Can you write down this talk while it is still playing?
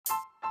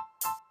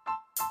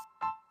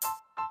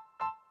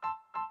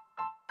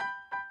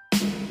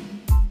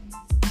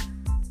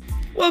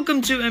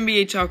Welcome to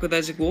NBA Talk with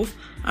Isaac Wolf.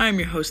 I'm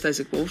your host,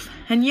 Isaac Wolf.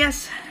 And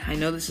yes, I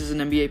know this is an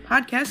NBA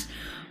podcast,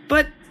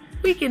 but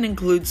we can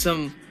include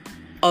some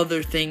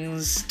other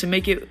things to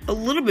make it a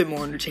little bit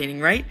more entertaining,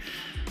 right?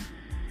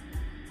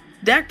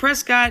 Dak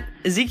Prescott,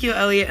 Ezekiel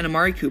Elliott, and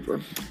Amari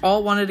Cooper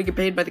all wanted to get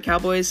paid by the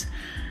Cowboys,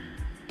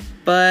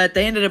 but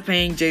they ended up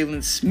paying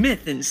Jalen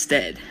Smith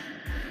instead.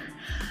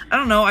 I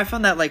don't know, I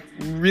found that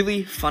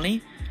really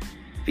funny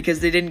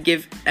because they didn't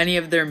give any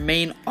of their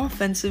main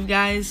offensive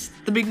guys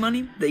the big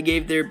money. They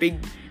gave their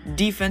big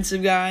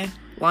defensive guy,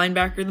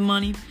 linebacker, the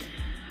money.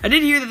 I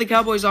did hear that the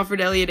Cowboys offered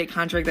Elliott a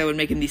contract that would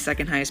make him the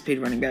second highest paid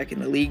running back in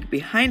the league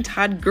behind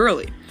Todd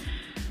Gurley,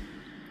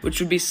 which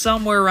would be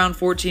somewhere around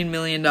 $14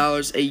 million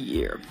a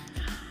year.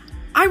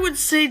 I would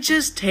say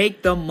just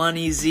take the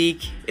money,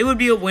 Zeke. It would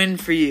be a win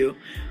for you.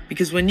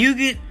 Because when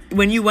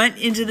you went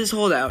into this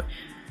holdout,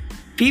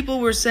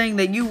 people were saying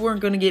that you weren't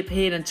going to get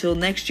paid until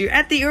next year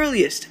at the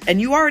earliest, and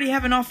you already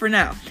have an offer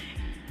now.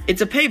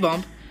 It's a pay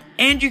bump,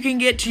 and you can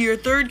get to your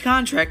third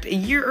contract a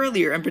year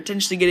earlier and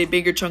potentially get a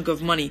bigger chunk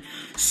of money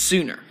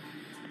sooner.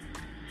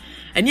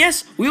 And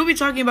yes, we will be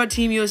talking about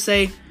Team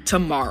USA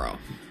tomorrow.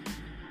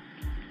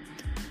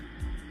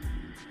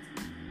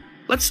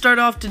 Let's start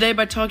off today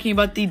by talking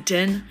about the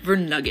Denver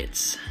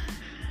Nuggets.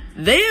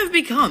 They have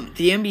become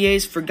the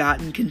NBA's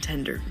forgotten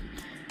contender.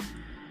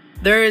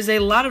 There is a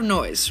lot of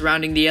noise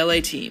surrounding the LA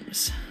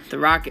teams, the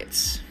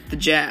Rockets, the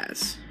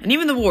Jazz, and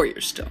even the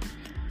Warriors still.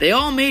 They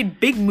all made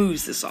big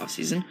moves this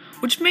offseason,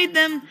 which made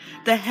them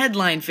the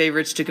headline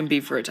favorites to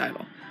compete for a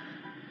title.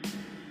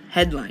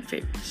 Headline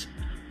favorites.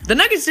 The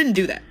Nuggets didn't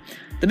do that.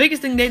 The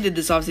biggest thing they did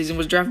this offseason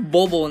was draft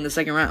Bol Bol in the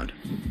second round.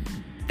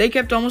 They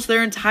kept almost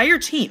their entire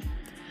team,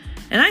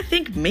 and I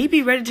think may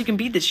be ready to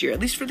compete this year,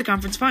 at least for the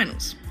conference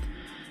finals.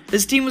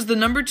 This team was the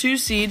number 2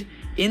 seed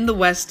in the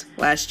West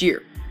last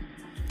year.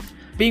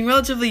 Being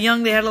relatively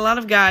young, they had a lot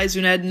of guys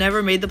who had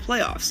never made the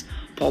playoffs.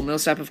 Paul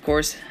Millsap, of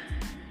course,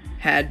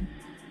 had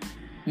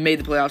made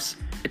the playoffs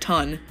a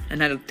ton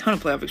and had a ton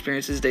of playoff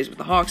experience his days with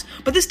the Hawks,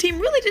 but this team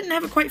really didn't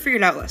have it quite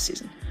figured out last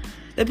season.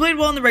 They played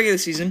well in the regular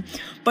season,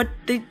 but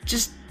they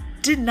just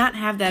did not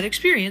have that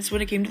experience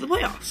when it came to the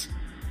playoffs.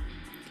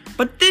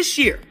 But this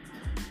year,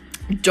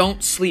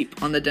 don't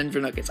sleep on the Denver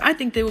Nuggets. I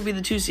think they will be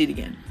the 2 seed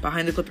again,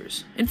 behind the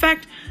Clippers. In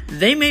fact,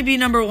 they may be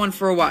number 1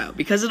 for a while,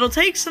 because it'll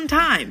take some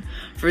time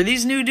for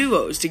these new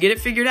duos to get it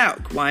figured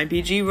out. Kawhi and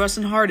PG, Russ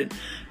and Harden,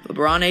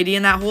 LeBron, AD,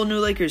 and that whole new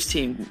Lakers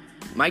team.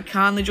 Mike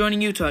Conley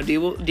joining Utah.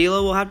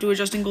 D'Lo will have to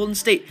adjust in Golden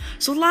State.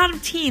 So a lot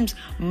of teams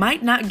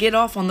might not get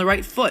off on the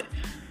right foot.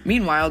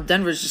 Meanwhile,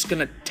 Denver's just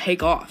going to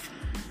take off.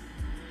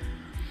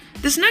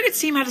 This Nuggets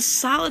team had a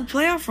solid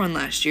playoff run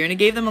last year, and it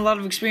gave them a lot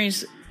of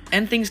experience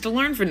and things to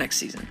learn for next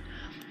season.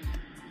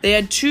 They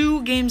had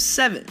 2 Game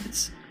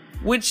 7s,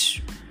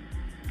 which,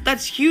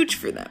 that's huge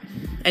for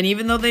them. And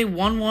even though they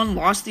won one,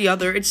 lost the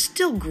other, it's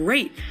still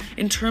great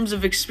in terms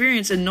of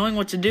experience and knowing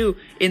what to do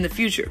in the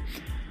future.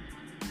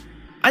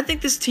 I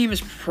think this team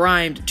is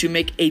primed to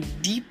make a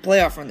deep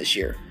playoff run this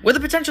year, with a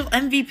potential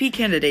MVP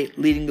candidate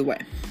leading the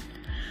way.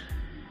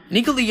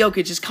 Nikola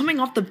Jokic is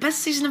coming off the best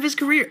season of his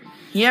career.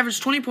 He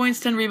averaged 20 points,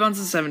 10 rebounds,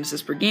 and 7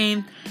 assists per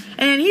game,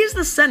 and he's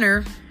the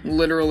center,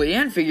 literally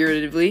and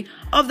figuratively,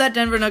 of that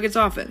Denver Nuggets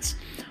offense,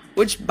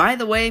 which, by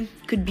the way,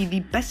 could be the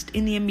best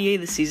in the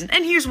NBA this season,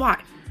 and here's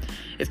why.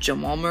 If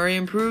Jamal Murray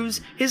improves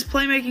his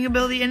playmaking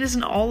ability and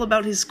isn't all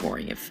about his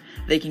scoring, if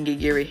they can get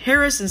Gary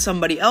Harris and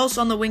somebody else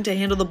on the wing to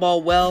handle the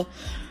ball well,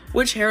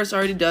 which Harris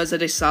already does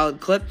at a solid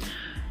clip,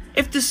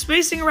 if the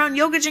spacing around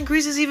Jokic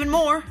increases even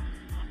more,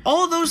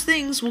 all those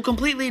things will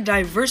completely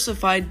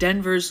diversify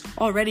Denver's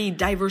already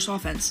diverse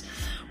offense,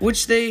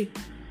 which they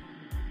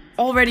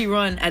already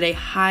run at a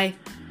high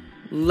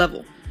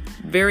level.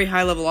 Very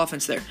high level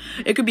offense there.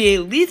 It could be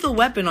a lethal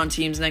weapon on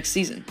teams next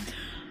season.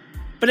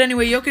 But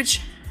anyway, Jokic,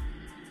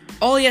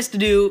 all he has to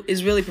do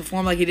is really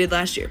perform like he did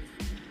last year.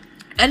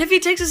 And if he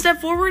takes a step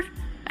forward,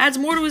 adds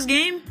more to his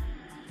game,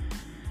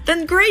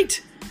 then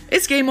great.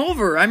 It's game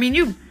over. I mean,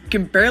 you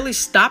can barely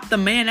stop the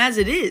man as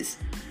it is.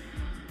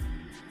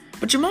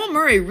 But Jamal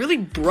Murray really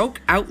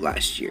broke out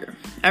last year.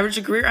 Averaged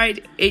a career-high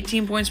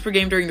 18 points per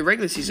game during the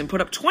regular season,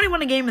 put up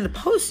 21 a game in the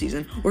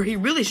postseason, where he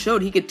really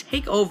showed he could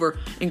take over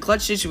in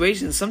clutch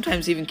situations,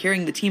 sometimes even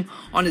carrying the team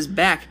on his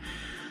back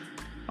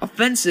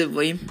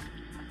offensively.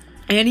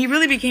 And he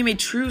really became a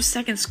true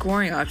second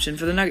scoring option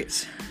for the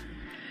Nuggets.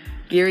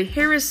 Gary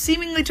Harris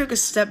seemingly took a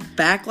step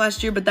back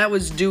last year, but that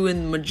was due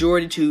in the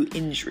majority to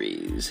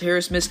injuries.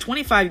 Harris missed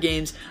 25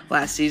 games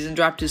last season,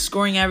 dropped his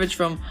scoring average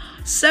from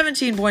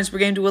 17 points per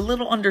game to a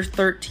little under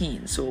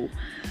 13, so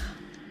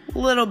a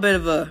little bit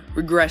of a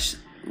regress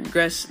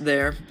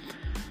there.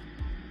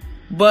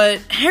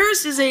 But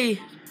Harris is a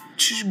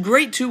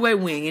great two-way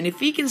wing, and if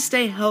he can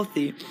stay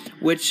healthy,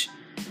 which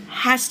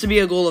has to be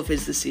a goal of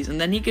his this season,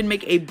 then he can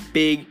make a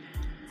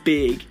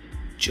big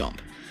jump.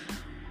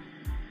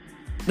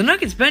 The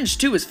Nuggets bench,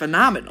 too, is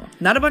phenomenal.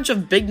 Not a bunch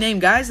of big-name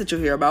guys that you'll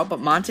hear about, but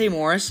Monte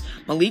Morris,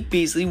 Malik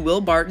Beasley, Will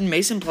Barton,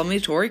 Mason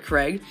Plumlee, Torrey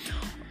Craig.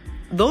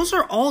 Those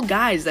are all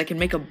guys that can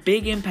make a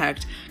big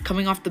impact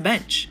coming off the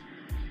bench.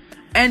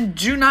 And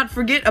do not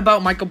forget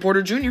about Michael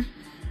Porter Jr.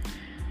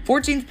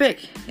 14th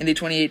pick in the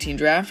 2018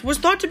 draft, was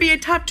thought to be a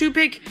top 2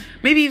 pick,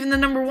 maybe even the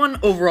number 1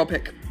 overall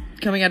pick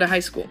coming out of high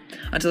school,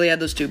 until he had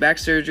those 2 back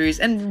surgeries,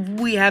 and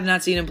we have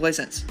not seen him play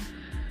since.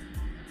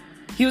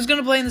 He was going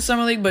to play in the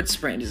Summer League, but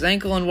sprained his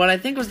ankle in what I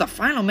think was the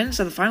final minutes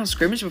of the final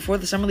scrimmage before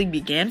the Summer League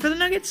began for the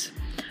Nuggets.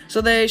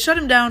 So they shut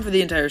him down for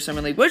the entire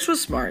Summer League, which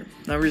was smart.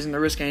 No reason to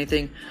risk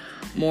anything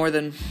more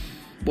than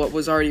what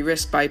was already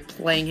risked by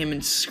playing him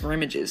in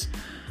scrimmages.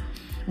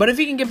 But if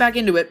he can get back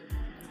into it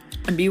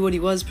and be what he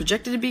was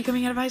projected to be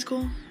coming out of high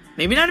school,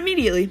 maybe not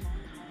immediately,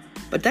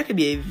 but that could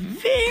be a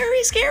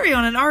very scary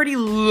on an already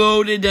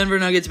loaded Denver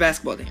Nuggets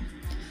basketball team.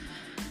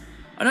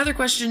 Another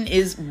question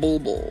is Bol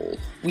Bol.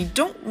 We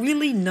don't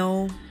really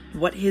know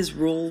what his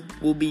role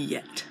will be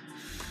yet.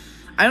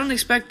 I don't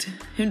expect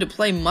him to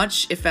play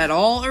much, if at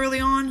all, early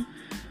on.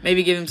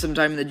 Maybe give him some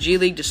time in the G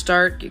League to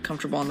start, get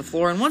comfortable on the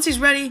floor, and once he's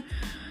ready,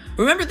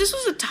 remember, this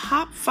was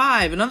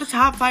another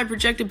top 5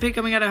 projected pick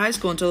coming out of high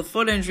school until a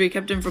foot injury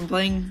kept him from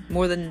playing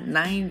more than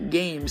 9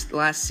 games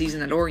last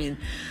season at Oregon.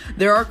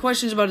 There are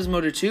questions about his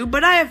motor too,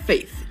 but I have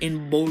faith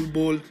in Bol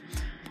Bol.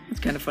 It's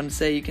kind of fun to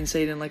say. You can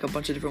say it in like a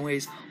bunch of different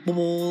ways. Bol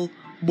Bol,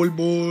 Bol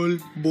Bol,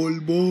 Bol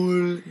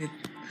Bol.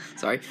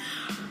 Sorry.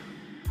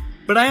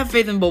 But I have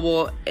faith in Bol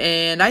Bol,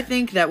 and I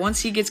think that once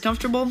he gets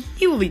comfortable,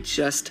 he will be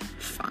just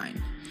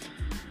fine.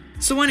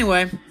 So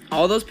anyway,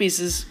 all those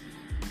pieces,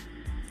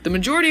 the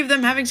majority of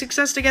them having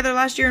success together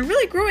last year and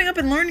really growing up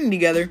and learning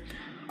together,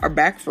 are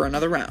back for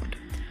another round.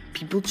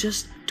 People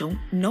just don't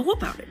know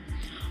about it.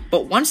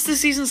 But once the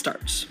season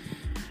starts,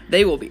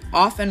 they will be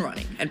off and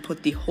running and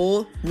put the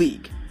whole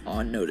league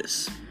on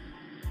notice.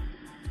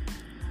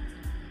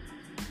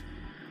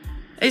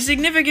 A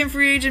significant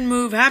free agent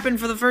move happened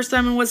for the first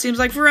time in what seems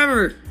like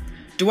forever.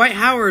 Dwight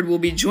Howard will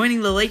be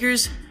joining the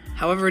Lakers,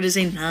 however it is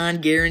a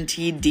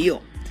non-guaranteed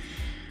deal.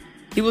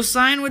 He will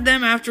sign with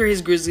them after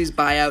his Grizzlies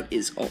buyout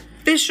is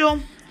official.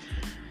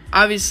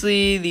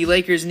 Obviously, the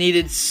Lakers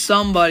needed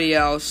somebody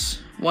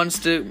else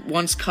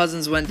once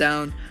Cousins went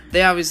down.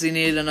 They obviously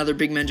needed another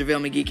big man.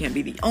 JaVale McGee can't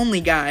be the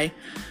only guy.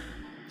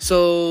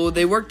 So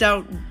they worked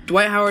out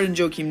Dwight Howard and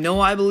Joakim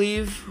Noah, I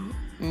believe.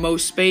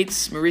 Maurice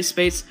Spates,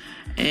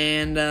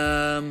 and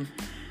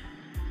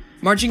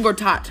Marcin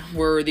Gortat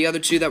were the other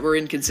 2 that were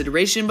in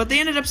consideration, but they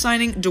ended up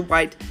signing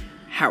Dwight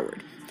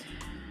Howard.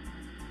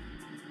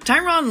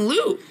 Tyronn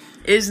Lue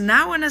is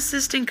now an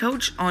assistant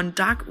coach on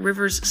Doc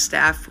Rivers'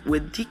 staff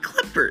with the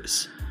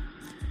Clippers.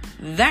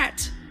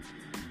 That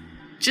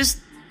just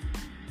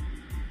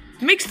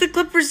makes the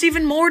Clippers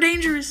even more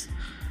dangerous.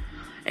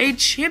 A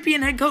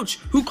champion head coach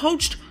who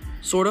coached,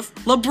 sort of,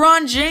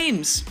 LeBron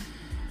James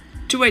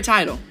to a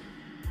title.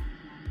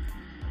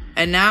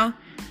 And now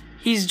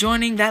he's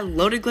joining that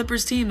loaded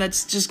Clippers team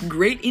that's just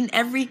great in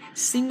every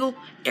single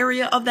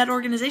area of that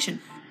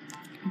organization.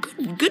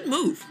 Good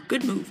move.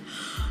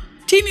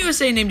 Team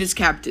USA named its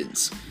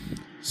captains.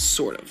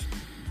 Sort of.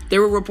 There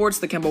were reports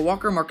that Kemba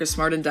Walker, Marcus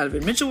Smart, and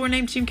Donovan Mitchell were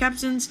named team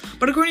captains,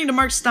 but according to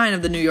Mark Stein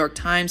of the New York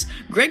Times,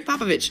 Greg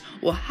Popovich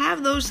will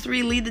have those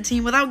 3 lead the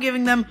team without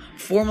giving them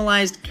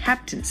formalized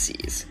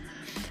captaincies.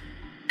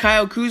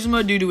 Kyle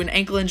Kuzma, due to an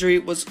ankle injury,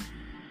 was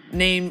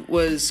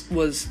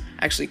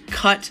actually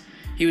cut.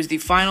 He was the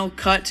final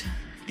cut.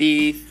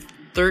 The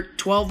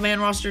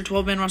 12-man roster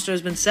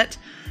has been set.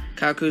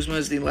 Kyle Kuzma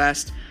is the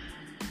last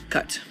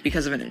cut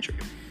because of an injury.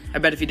 I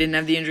bet if he didn't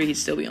have the injury, he'd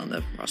still be on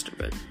the roster.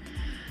 But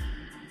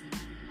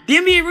the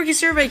NBA Rookie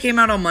Survey came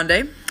out on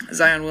Monday.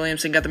 Zion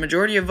Williamson got the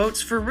majority of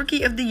votes for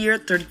Rookie of the Year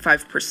at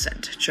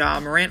 35%. Ja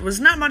Morant was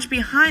not much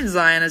behind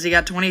Zion as he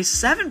got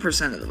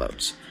 27% of the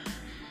votes.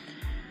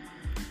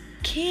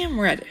 Cam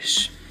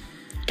Reddish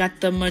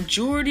got the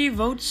majority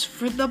votes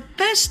for the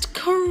best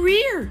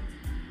career.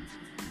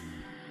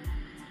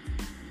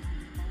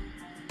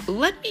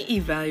 Let me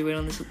evaluate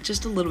on this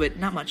just a little bit,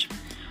 not much.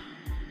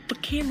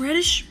 But Cam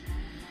Reddish,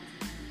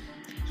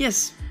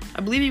 yes,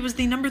 I believe he was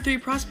the number 3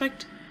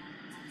 prospect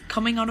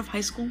coming out of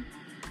high school.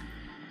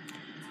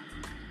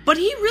 But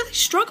he really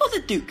struggled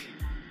at Duke.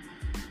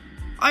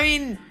 I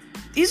mean,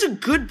 he's a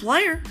good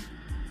player.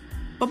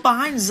 But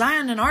behind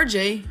Zion and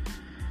RJ,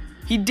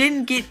 he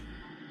didn't get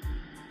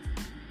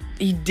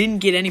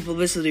any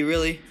publicity,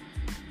 really.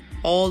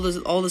 All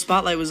the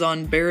spotlight was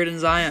on Barrett and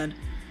Zion.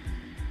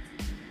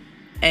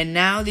 And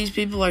now these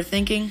people are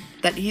thinking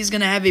that he's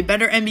going to have a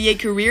better NBA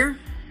career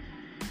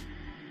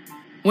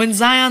when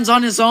Zion's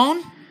on his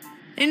own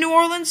in New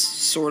Orleans?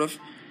 Sort of.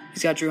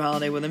 He's got Drew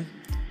Holiday with him.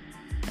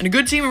 And a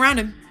good team around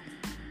him.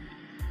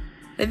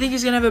 They think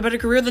he's going to have a better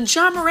career than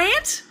Ja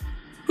Morant,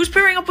 who's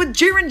pairing up with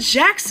Jaren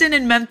Jackson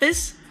in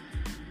Memphis.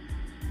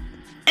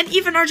 And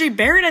even RJ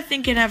Barrett, I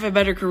think, can have a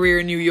better career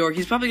in New York.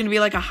 He's probably going to be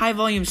like a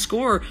high-volume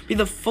scorer, be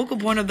the focal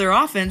point of their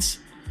offense.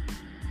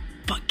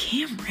 But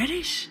Cam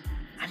Reddish?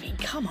 I mean,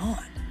 come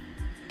on.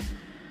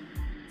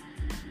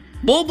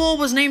 Bol Bol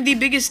was named the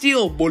biggest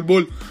steal. Bol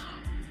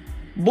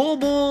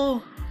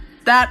Bol,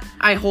 that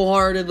I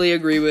wholeheartedly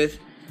agree with.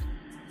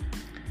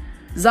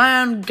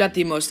 Zion got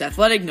the most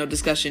athletic, no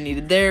discussion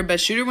needed there.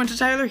 Best shooter went to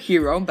Tyler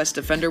Hero. Best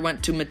defender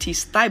went to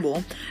Matisse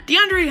Thybulle.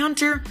 DeAndre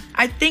Hunter,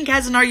 I think,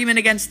 has an argument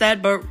against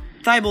that, but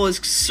Thybulle is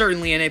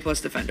certainly an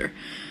A-plus defender.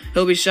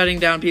 He'll be shutting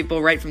down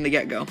people right from the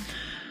get-go.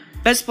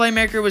 Best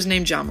playmaker was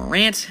named Ja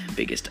Morant.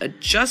 Biggest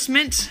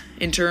adjustment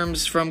in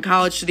terms from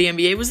college to the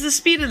NBA was the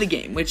speed of the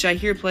game, which I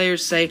hear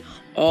players say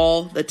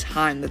all the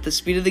time, that the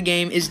speed of the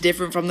game is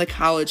different from the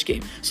college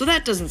game. So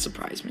that doesn't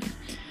surprise me.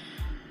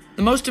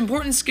 The most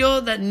important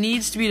skill that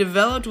needs to be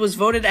developed was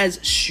voted as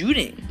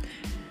shooting.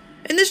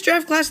 In this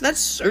draft class, that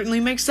certainly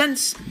makes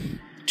sense.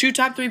 2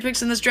 top 3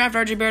 picks in this draft,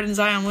 RJ Barrett and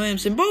Zion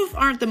Williamson, both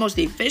aren't the most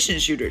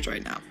efficient shooters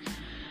right now.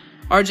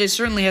 RJ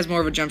certainly has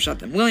more of a jump shot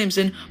than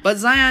Williamson, but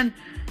Zion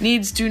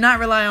needs to not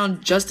rely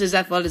on just his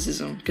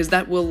athleticism, because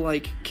that will,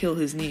 kill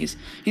his knees.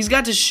 He's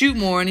got to shoot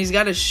more, and he's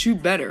got to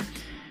shoot better.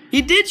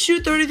 He did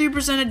shoot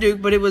 33% at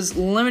Duke, but it was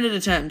limited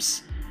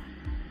attempts,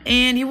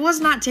 and he was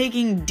not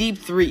taking deep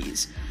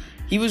threes.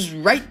 He was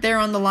right there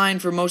on the line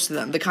for most of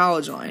them, the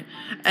college line,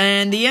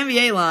 and the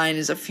NBA line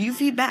is a few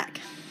feet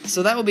back.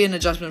 So that will be an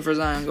adjustment for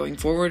Zion going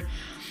forward.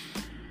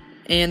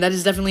 And that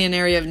is definitely an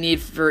area of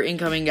need for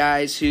incoming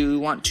guys who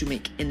want to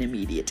make an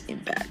immediate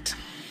impact.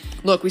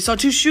 Look, we saw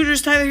 2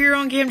 shooters, Tyler Hero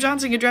and Cam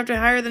Johnson, get drafted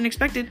higher than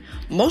expected,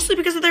 mostly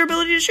because of their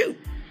ability to shoot.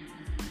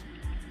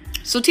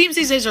 So teams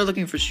these days are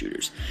looking for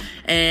shooters.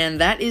 And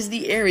that is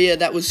the area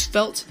that was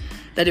felt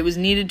that it was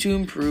needed to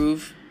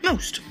improve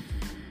most.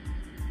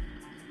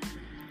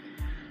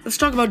 Let's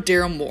talk about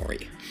Daryl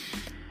Morey.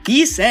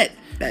 He said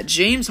that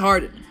James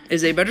Harden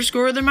is a better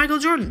scorer than Michael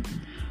Jordan.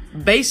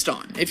 Based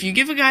on, if you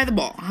give a guy the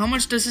ball, how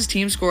much does his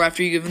team score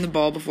after you give him the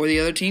ball before the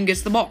other team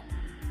gets the ball?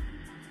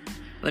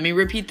 Let me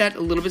repeat that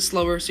a little bit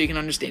slower so you can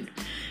understand.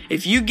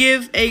 If you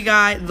give a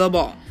guy the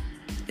ball,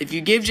 if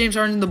you give James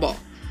Harden the ball,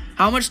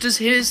 how much does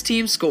his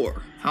team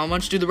score? How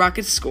much do the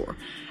Rockets score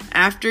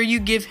after you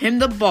give him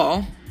the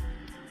ball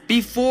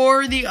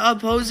before the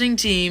opposing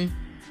team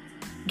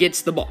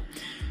gets the ball?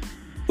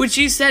 Which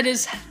he said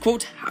is,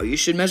 quote, how you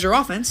should measure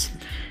offense.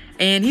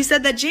 And he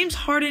said that James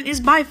Harden is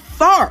by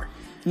far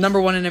number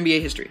 1 in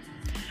NBA history.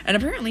 And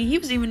apparently he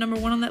was even number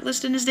 1 on that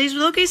list in his days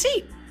with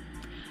OKC.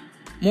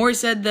 Morey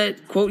said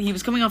that, quote, he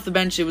was coming off the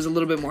bench, it was a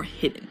little bit more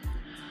hidden.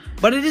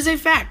 But it is a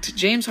fact.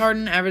 James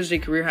Harden averaged a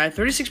career-high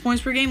 36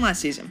 points per game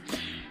last season.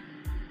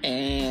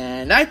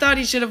 And I thought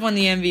he should have won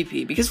the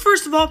MVP. Because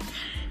first of all,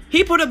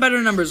 he put up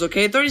better numbers,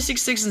 okay?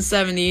 36, 6, and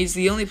 7. He's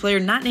the only player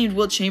not named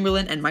Wilt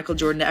Chamberlain and Michael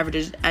Jordan to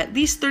average at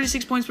least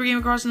 36 points per game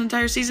across an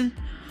entire season.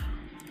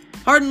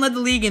 Harden led the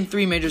league in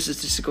 3 major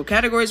statistical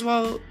categories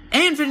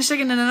and finished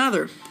second in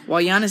another,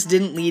 while Giannis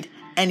didn't lead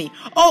any.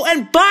 Oh,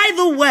 and by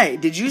the way,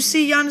 did you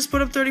see Giannis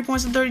put up 30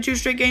 points in 32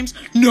 straight games?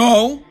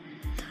 No.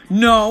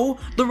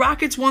 The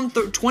Rockets won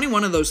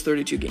 21 of those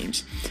 32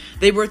 games.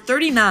 They were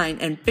 39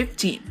 and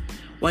 15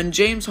 when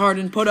James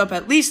Harden put up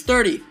at least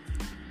 30.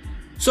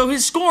 So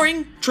his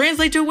scoring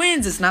translates to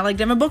wins. It's not like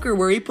Devin Booker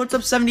where he puts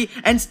up 70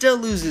 and still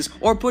loses,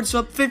 or puts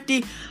up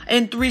 50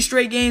 in 3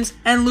 straight games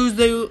and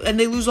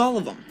they lose all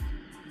of them.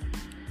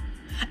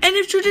 And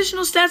if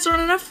traditional stats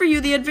aren't enough for you,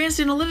 the advanced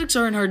analytics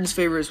are in Harden's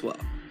favor as well.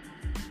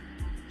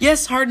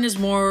 Yes, Harden is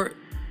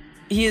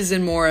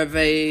in more of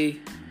an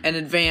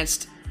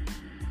advanced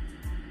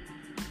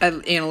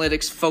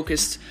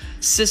analytics-focused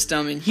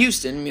system in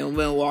Houston.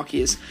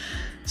 Milwaukee is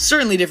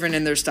certainly different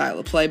in their style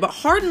of play, but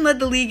Harden led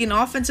the league in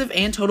offensive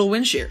and total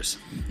win shares.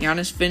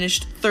 Giannis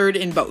finished 3rd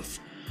in both.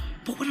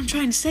 But what I'm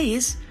trying to say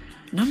is,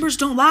 numbers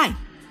don't lie.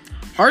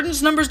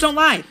 Harden's numbers don't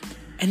lie,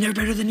 and they're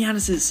better than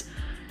Giannis's.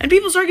 And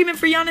people's argument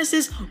for Giannis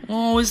is,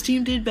 oh, his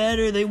team did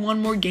better. They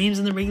won more games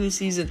in the regular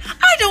season.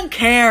 I don't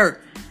care.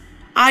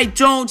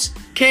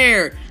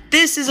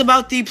 This is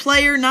about the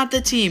player, not the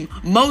team.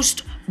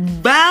 Most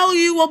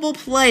valuable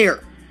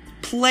player.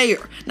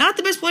 Not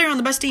the best player on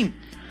the best team.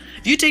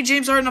 If you take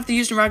James Harden off the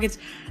Houston Rockets,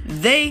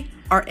 they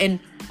are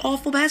an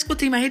awful basketball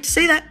team. I hate to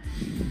say that.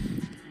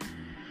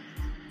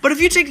 But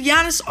if you take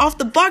Giannis off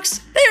the Bucks,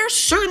 they are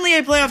certainly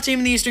a playoff team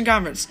in the Eastern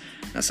Conference.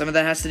 Now, some of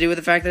that has to do with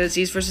the fact that it's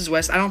East versus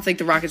West. I don't think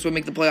the Rockets would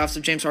make the playoffs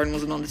if James Harden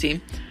wasn't on the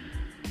team.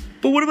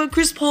 But what about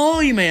Chris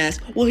Paul, you may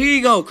ask? Well, here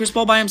you go. Chris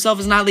Paul by himself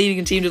is not leading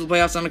a team to the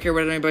playoffs. I don't care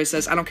what anybody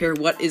says. I don't care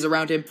what is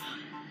around him.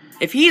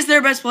 If he's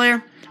their best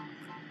player,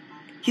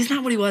 he's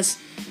not what he was.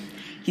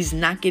 He's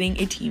not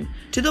getting a team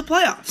to the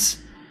playoffs.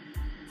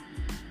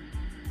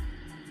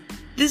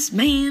 This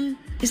man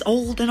is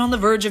old and on the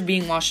verge of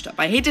being washed up.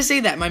 I hate to say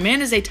that. My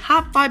man is a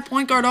top 5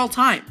 point guard all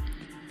time.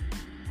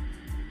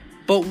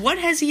 But what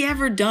has he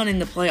ever done in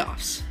the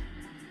playoffs?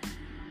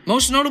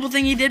 Most notable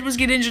thing he did was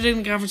get injured in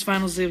the conference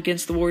finals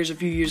against the Warriors a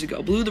few years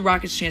ago. Blew the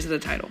Rockets' chance at the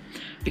title.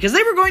 Because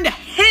they were going to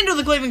handle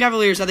the Cleveland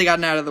Cavaliers had they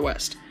gotten out of the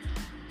West.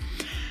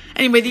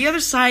 Anyway, the other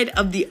side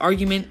of the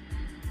argument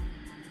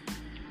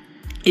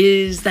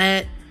is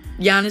that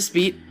Giannis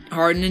beat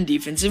Harden in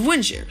defensive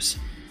win shares.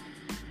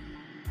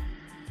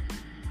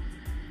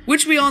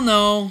 Which we all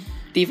know,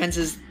 defense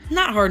is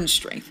not Harden's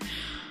strength.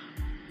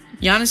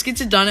 Giannis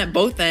gets it done at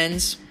both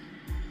ends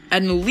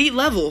at an elite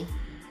level,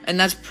 and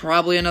that's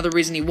probably another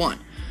reason he won.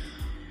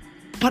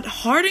 But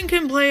Harden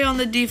can play on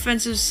the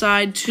defensive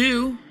side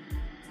too.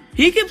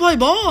 He can play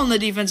ball on the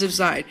defensive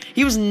side.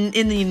 He was in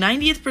the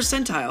 90th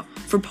percentile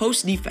for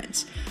post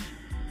defense.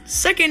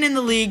 Second in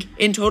the league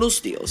in total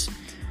steals,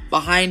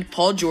 behind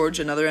Paul George,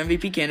 another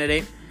MVP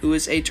candidate, who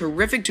is a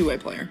terrific two-way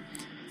player.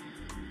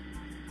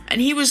 And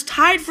he was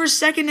tied for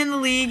second in the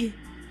league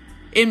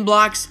in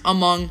blocks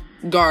among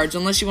guards,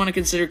 unless you want to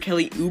consider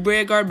Kelly Oubre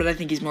a guard, but I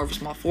think he's more of a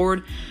small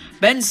forward.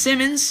 Ben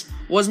Simmons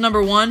was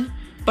number 1,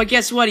 but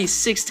guess what? He's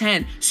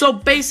 6'10". So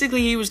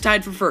basically he was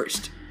tied for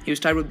first. He was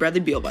tied with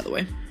Bradley Beal, by the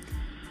way.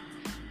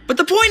 But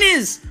the point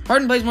is,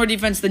 Harden plays more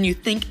defense than you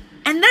think,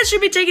 and that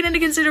should be taken into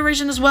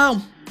consideration as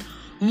well.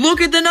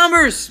 Look at the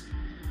numbers!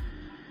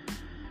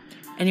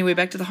 Anyway,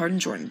 back to the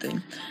Harden-Jordan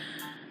thing.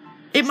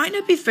 It might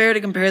not be fair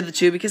to compare the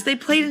two because they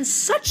played in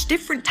such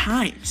different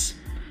times.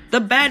 The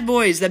bad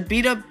boys that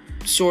beat up,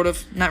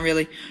 not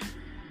really,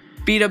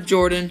 beat up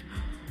Jordan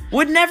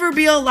would never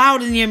be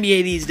allowed in the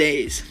NBA these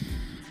days.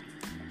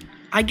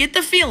 I get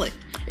the feeling,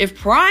 if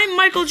prime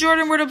Michael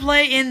Jordan were to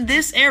play in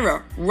this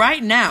era,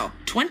 right now,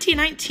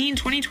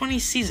 2019-2020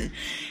 season,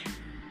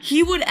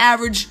 he would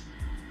average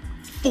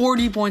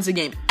 40 points a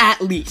game,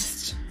 at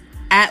least,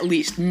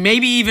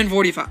 maybe even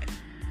 45.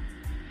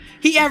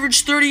 He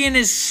averaged 30 in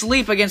his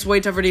sleep against way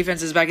tougher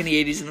defenses back in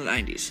the 80s and the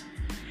 90s.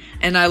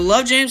 And I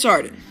love James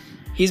Harden.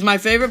 He's my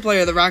favorite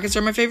player. The Rockets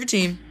are my favorite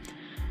team.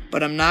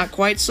 But I'm not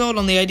quite sold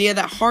on the idea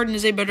that Harden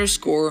is a better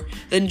scorer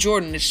than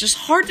Jordan. It's just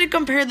hard to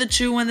compare the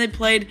two when they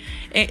played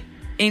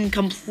in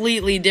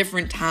completely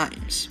different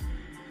times.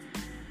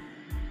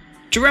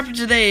 To wrap up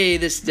today,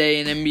 this day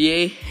in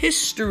NBA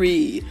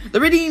history, the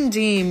Redeem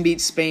team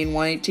beat Spain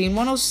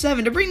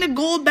 118-107 to bring the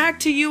gold back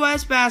to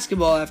U.S.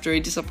 basketball after a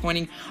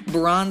disappointing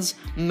bronze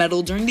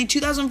medal during the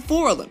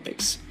 2004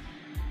 Olympics.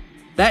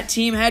 That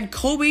team had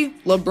Kobe,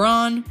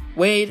 LeBron,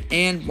 Wade,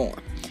 and more.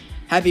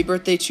 Happy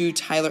birthday to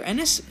Tyler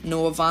Ennis,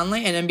 Noah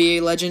Vonleh, and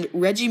NBA legend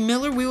Reggie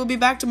Miller. We will be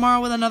back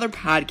tomorrow with another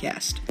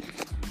podcast.